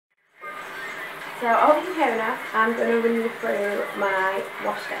So over here now, I'm going to run you through my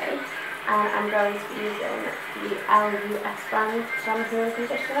wash day, and I'm going to be using the LUS brand shampoo and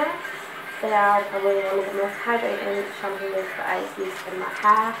conditioner. They are probably one of the most hydrating shampoos that I use in my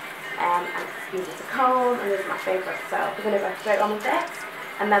hair, and it's easy to comb and these are my favourite. So we're going to go straight on with this,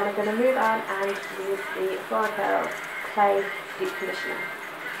 and then we're going to move on and use the Flora Clay Deep Conditioner.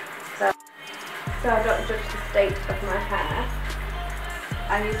 So I don't judge the state of my hair.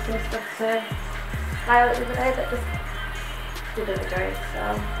 I used some stuff to style it the other day that just didn't agree,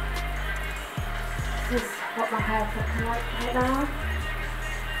 so this is what my hair is looking like right now.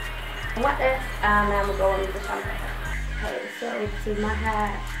 I'll wet this and then we'll go on with the shampoo. Okay, so you can see my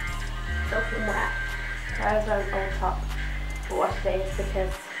hair soaking wet. So I was on all top for wash days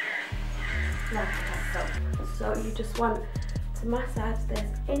because my hair is soaked. So you just want to massage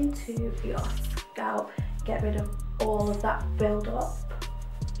this into your scalp, get rid of all of that build up.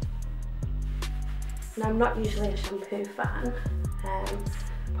 And I'm not usually a shampoo fan,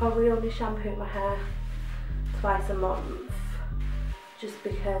 probably only shampoo my hair twice a month, just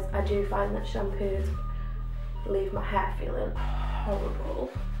because I do find that shampoos leave my hair feeling horrible.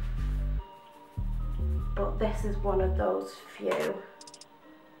 But this is one of those few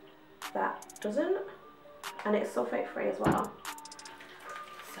that doesn't, and it's sulfate free as well.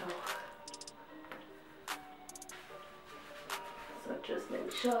 So just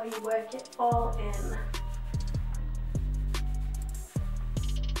make sure you work it all in.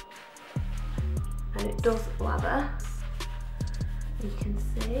 And it does lather, you can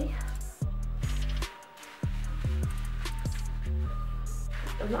see.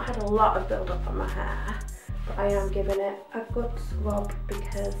 I've not had a lot of build up on my hair, but I am giving it a good scrub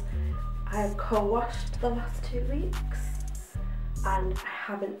because I have co-washed the last 2 weeks and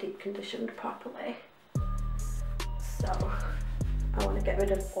I haven't deep conditioned properly. So I want to get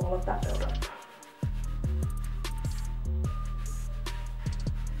rid of all of that build up.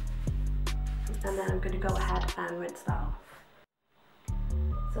 And then I'm going to go ahead and rinse that off.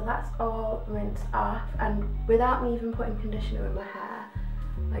 So that's all rinsed off, and without me even putting conditioner in my hair,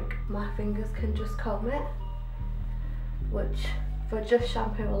 like my fingers can just comb it, which for just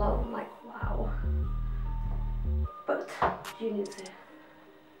shampoo alone, I'm like, wow. But you need to,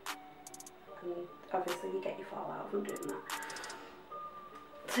 and obviously you get your fallout from doing that.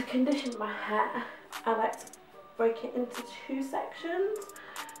 To condition my hair, I like to break it into 2 sections,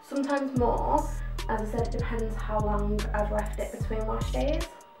 sometimes more. As I said, it depends how long I've left it between wash days.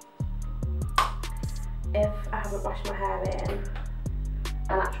 If I haven't washed my hair in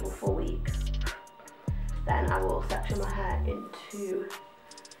an actual full week, then I will section my hair into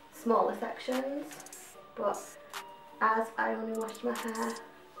smaller sections. But as I only washed my hair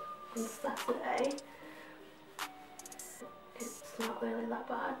on Saturday, it's not really that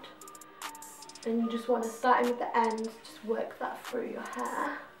bad. And you just want to start with the end, just work that through your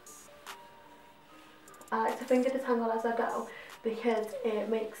hair. I like to finger detangle as I go because it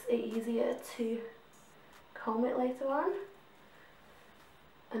makes it easier to comb it later on.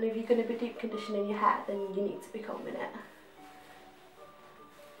 And if you're going to be deep conditioning your hair, then you need to be combing it.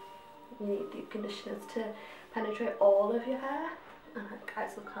 You need deep conditioners to penetrate all of your hair. And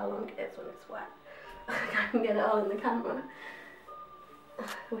guys, look how long it is when it's wet. I can get it all in the camera.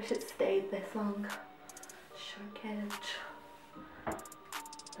 I wish it stayed this long. Shrinkage.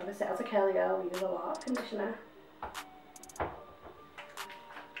 Obviously, as a curly girl, we use a lot of conditioner.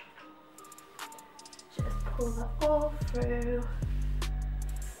 Just pull that all through.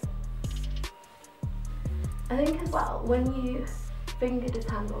 I think as well, when you finger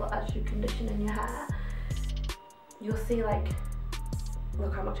detangle as you condition in your hair, you'll see like,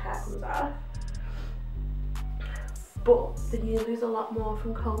 look how much hair comes off. But then you lose a lot more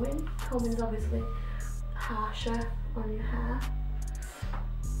from combing. Combing is obviously harsher on your hair.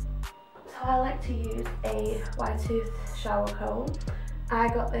 So I like to use a wide tooth shower comb. I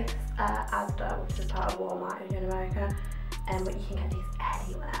got this at Asda, which is part of Walmart here in America, but you can get these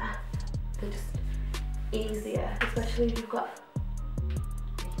anywhere. They're just easier, especially if you've got,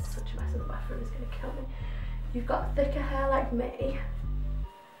 making such a mess in the bathroom is going to kill me. You've got thicker hair like me,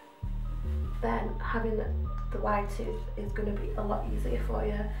 then having the wide tooth is going to be a lot easier for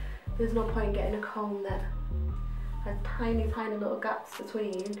you. There's no point getting a comb that has tiny little gaps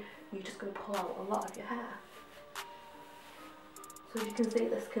between. You're just going to pull out a lot of your hair. So as you can see,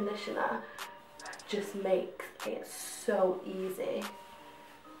 this conditioner just makes it so easy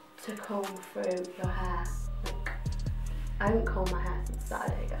to comb through your hair. Like, I haven't combed my hair since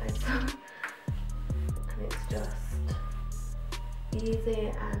Saturday, guys. And it's just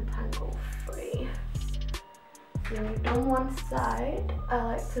easy and tangle free. When you've done one side, I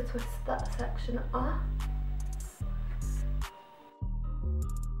like to twist that section off.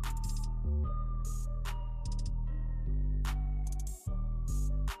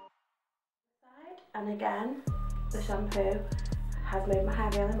 And again, the shampoo has made my hair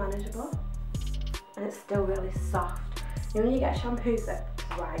really manageable and it's still really soft. You know when you get shampoos that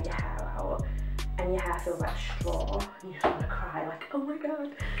dry your hair out and your hair feels like straw and you just want to cry like, oh my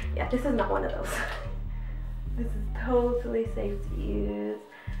god. Yeah, this is not one of those. This is totally safe to use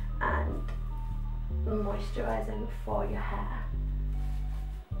and moisturising for your hair.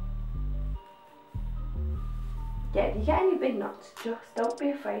 Yeah, if you get any big knots, just don't be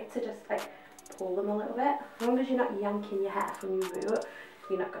afraid to just like pull them a little bit. As long as you're not yanking your hair from your root,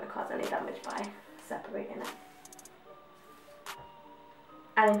 you're not going to cause any damage by separating it.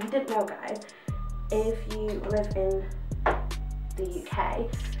 And if you didn't know, guys, if you live in the UK,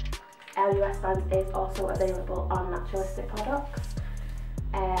 LUS Bands is also available on Naturalistic products.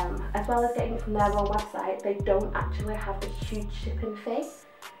 As well as getting it from their own website, they don't actually have a huge shipping fee.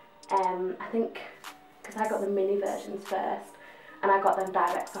 I think because I got the mini versions first and I got them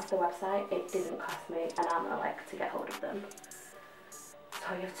direct off the website, it didn't cost me an arm and a leg to get hold of them.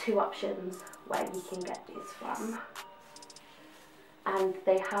 So you have two options where you can get these from. And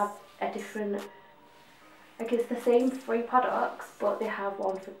they have a different, like it's the same 3 products, but they have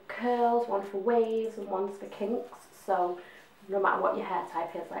one for curls, one for waves, and one's for kinks. So no matter what your hair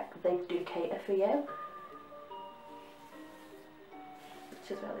type is, like they do cater for you,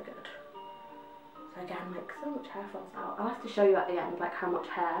 which is really good. So again, like so much hair falls out. I'll have to show you at the end like how much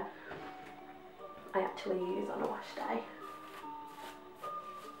hair I actually use on a wash day.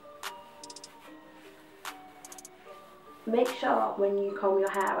 Make sure when you comb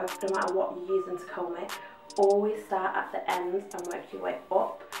your hair, no matter what you're using to comb it, always start at the ends and work your way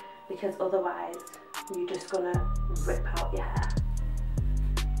up, because otherwise you're just gonna rip out your hair.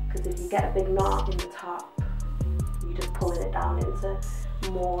 Because if you get a big knot in the top, you're just pulling it down into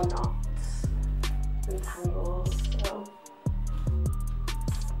more knots and tangles. So,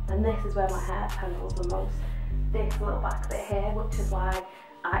 and this is where my hair tangles the most, this little back bit here, which is why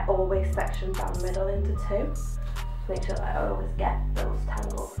I always section down the middle into 2. Make sure that I always get those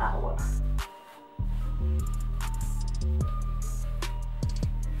tangles out.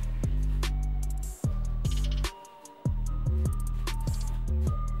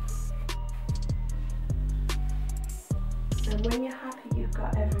 And when you're happy you've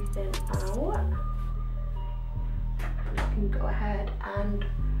got everything out, you can go ahead and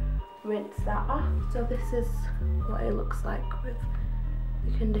rinse that off. So this is what it looks like with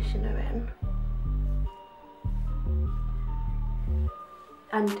the conditioner in.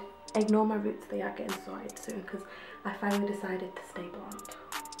 And ignore my roots, they are getting sorted soon because I finally decided to stay blonde.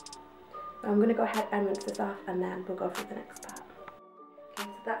 So I'm going to go ahead and rinse this off and then we'll go through the next part. Okay,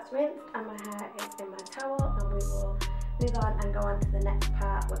 so that's rinsed and my hair is in my towel, and we will move on and go on to the next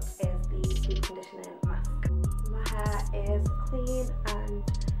part, which is the deep conditioning mask. My hair is clean and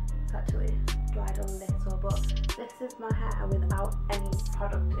it's actually dried a little, but this is my hair without any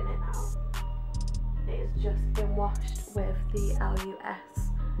product in it now. It is just been washed with the LUS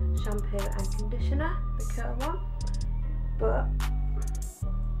shampoo and conditioner, the curl one, but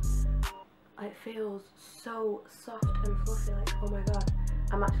it feels so soft and fluffy, like oh my god,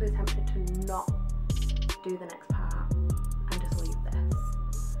 I'm actually tempted to not do the next part and just leave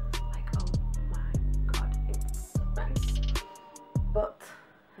this, like oh my god, it's so nice. But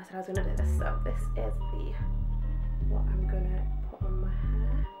I said I was going to do this, so this is what I'm going to put on my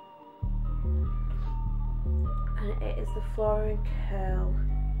hair. And it is the Flora &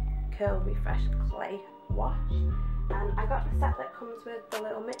 Curl Refresh Clay Wash, and I got the set that comes with the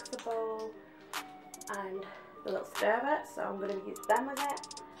little mixer bowl and the little stirrer, so I'm going to use them with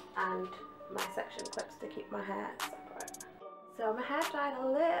it and my section clips to keep my hair separate. So my hair dried a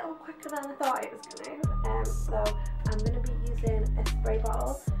little quicker than I thought it was going to, so I'm going to be using a spray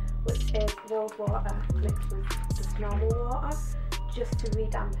bottle which is rose water mixed with just normal water, just to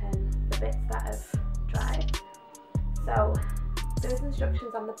re-dampen the bits that have dried. So there's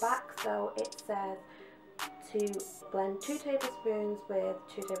instructions on the back, so it says to blend 2 tablespoons with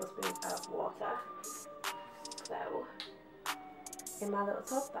 2 tablespoons of water. So in my little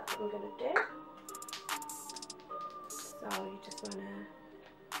tub, that's what I'm going to do. So you just want to,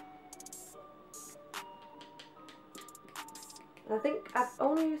 I think I've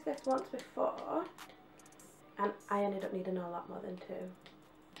only used this once before and I ended up needing a lot more than 2.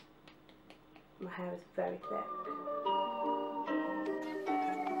 My hair is very thick.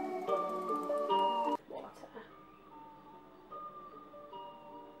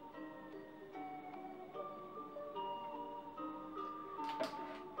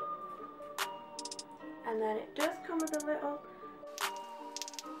 And then it does come with a little...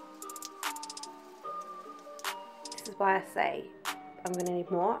 This is why I say I'm going to need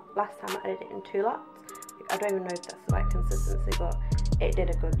more. Last time I did it in 2 lots. I don't even know if that's the right consistency, but it did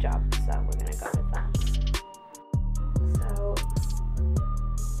a good job, so we're going to go with that. So,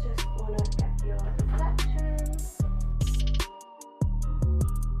 just want to get your selections.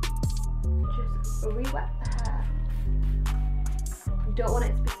 Just re-wet the hair. You don't want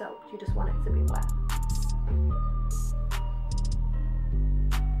it to be soaked, you just want it to be wet.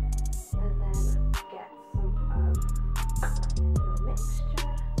 And then get some of your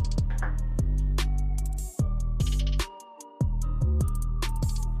mixture.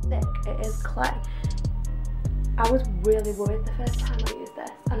 Thick, it is clay. I was really worried the first time I used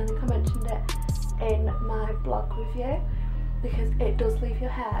this, and I think I mentioned it in my blog review, because it does leave your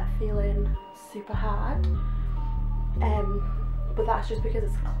hair feeling super hard. But that's just because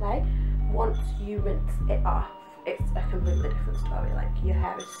it's clay. Once you rinse it off, it's a completely different story. Like, your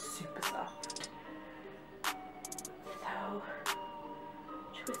hair is super soft. So,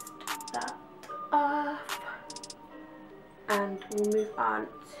 twist that off. And we'll move on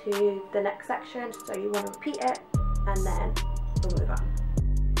to the next section. So you want to repeat it, and then we'll move on.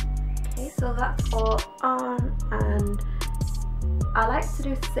 Okay, so that's all on, and I like to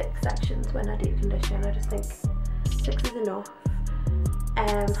do 6 sections when I do condition. I just think 6 is enough.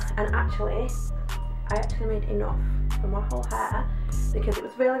 And actually, I actually made enough for my whole hair because it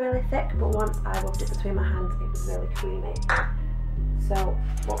was really thick, but once I rubbed it between my hands, it was really creamy. So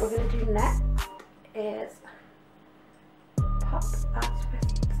what we're going to do next is pop our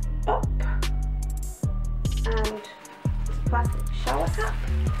twists up and this plastic shower cap.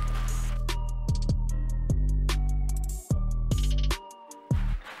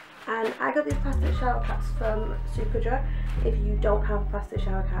 And I got these plastic shower caps from Superdrug. If you don't have a plastic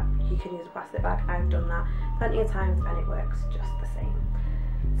shower cap, you can use a plastic bag. I've done that plenty of times and it works just the same.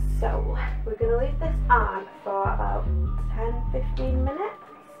 So we're going to leave this on for about 10-15 minutes.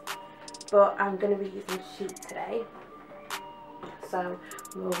 But I'm going to be using sheet today. So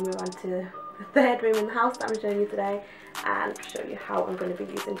we'll move on to the 3rd room in the house that I'm showing you today and show you how I'm going to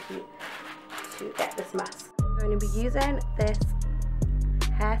be using sheet to get this mask. I'm going to be using this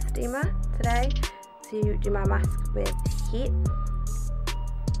hair steamer today to do my mask with heat.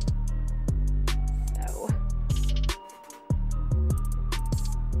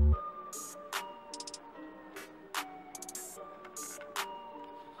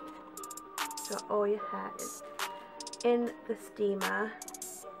 So all your hair is in the steamer.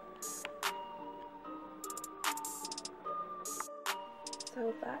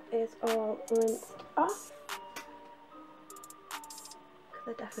 So that is all rinsed off.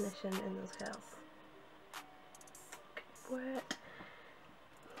 The definition in those curls. Work.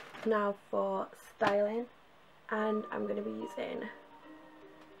 Now for styling, and I'm going to be using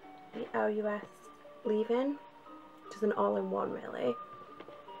the LUS leave-in, which is an all-in-one really.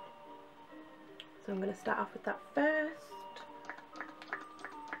 So I'm going to start off with that first,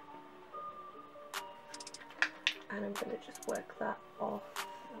 and I'm going to just work that off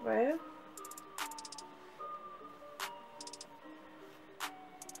through.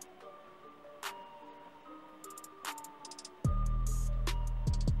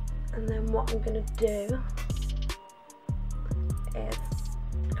 And then what I'm going to do is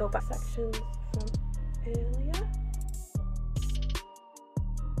go back sections from earlier.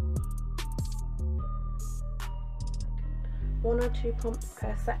 One or 2 pumps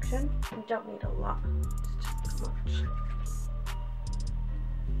per section. You don't need a lot, it's just that much.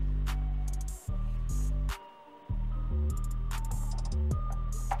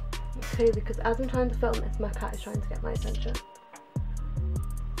 Okay, because as I'm trying to film this, my cat is trying to get my attention.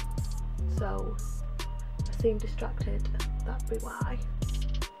 So, if I seem distracted, that'd be why.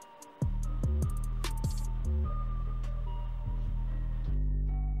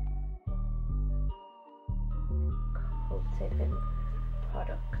 Coated in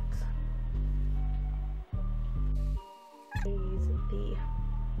product. Use the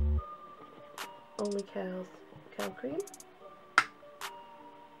Only Curls curl cream.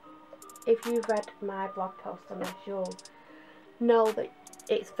 If you've read my blog post on this, you'll know that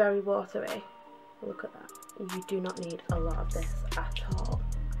it's very watery. Look at that. You do not need a lot of this at all.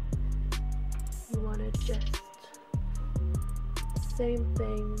 You want to just, same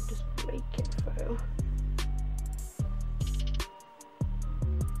thing, just break it through.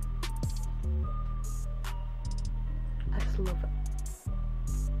 I just love it,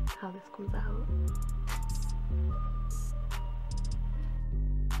 how this comes out.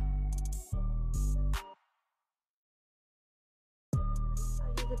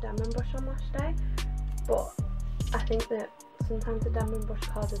 A diamond brush on wash day, but I think that sometimes the dampening brush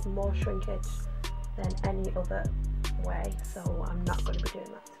causes more shrinkage than any other way, so I'm not going to be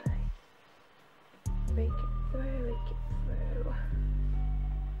doing that today. Rake it through.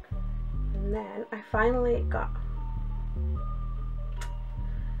 And then I finally got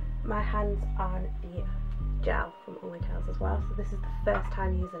my hands on the gel from Only Curls as well, so this is the first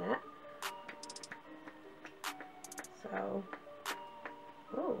time using it. So,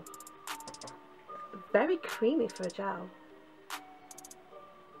 oh, very creamy for a gel,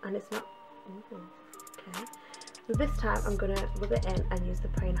 and it's not, okay. So this time I'm going to rub it in and use the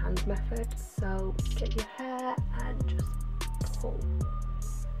praying hands method. So get your hair and just pull.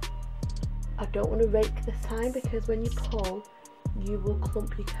 I don't want to rake this time because when you pull you will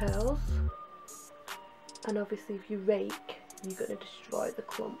clump your curls, and obviously if you rake you're going to destroy the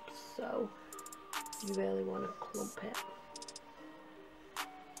clumps, so you really want to clump it.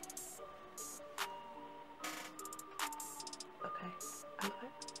 Okay,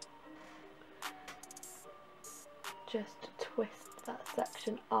 just twist that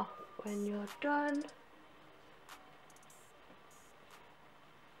section off when you're done.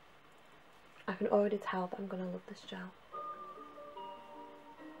 I can already tell that I'm going to love this gel.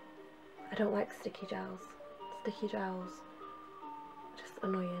 I don't like sticky gels. Sticky gels are just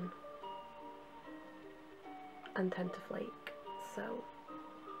annoying and tend to flake, so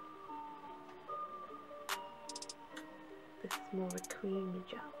this is more a creamy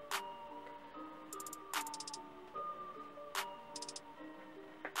gel.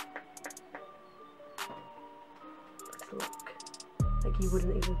 Just look, like you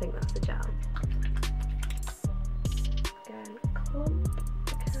wouldn't even think that's a gel. Again, clump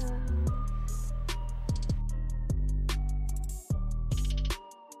the curl.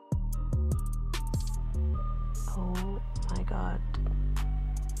 Oh my god,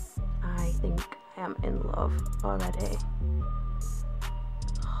 I think I am in love already. You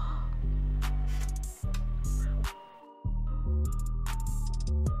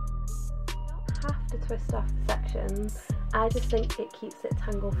don't have to twist off the sections, I just think it keeps it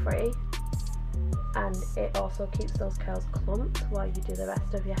tangle free, and it also keeps those curls clumped while you do the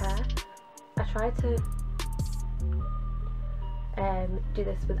rest of your hair. I tried to do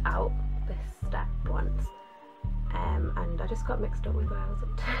this without this step once, and I just got mixed up with where I was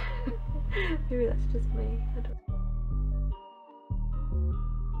up to. Maybe that's just me.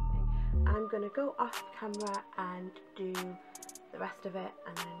 I'm going to go off camera and do the rest of it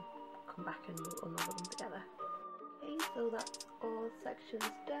and then come back and we'll unravel them together. Okay, so that's all sections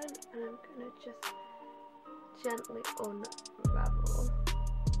done, and I'm going to just gently unravel.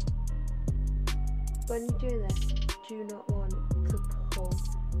 When you do this, do not want to pull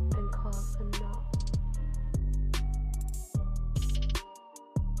and cause a knot.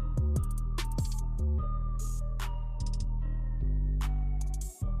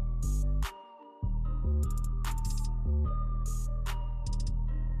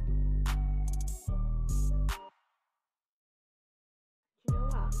 You know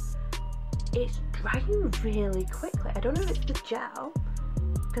what? It's drying really quickly. I don't know if it's the gel,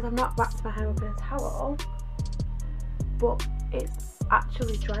 because I've not wrapped my hair up in a towel, but it's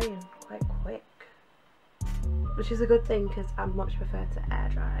actually drying quite quick, which is a good thing because I much prefer to air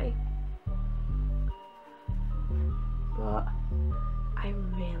dry. But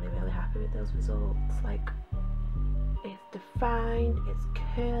I'm really happy with those results. Like, it's defined, it's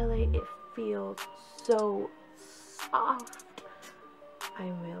curly, it feels so soft.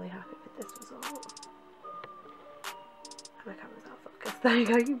 I'm really happy with this result. My camera's out of focus. There you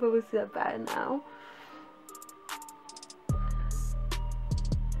go, you can probably see that better now.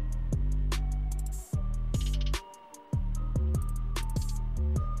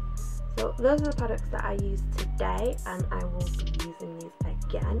 So those are the products that I used today, and I will be using these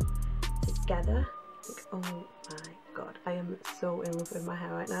again together. Like, oh my god, I am so in love with my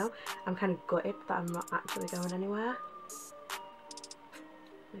hair right now. I'm kind of gutted that I'm not actually going anywhere.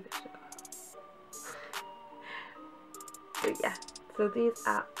 Maybe I should go. But yeah, so these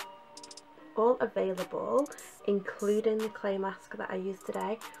are all available, including the clay mask that I used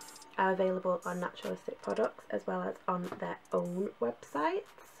today, are available on Naturalistic Products as well as on their own websites.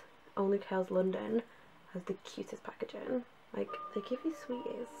 Only Curls London has the cutest packaging. Like, they give you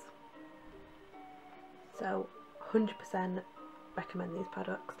sweeties. So 100% recommend these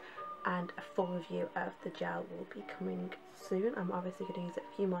products, and a full review of the gel will be coming soon. I'm obviously going to use it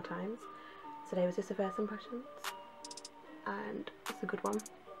a few more times. Today was just the first impressions, and it's a good one.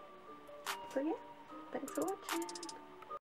 So yeah, thanks for watching.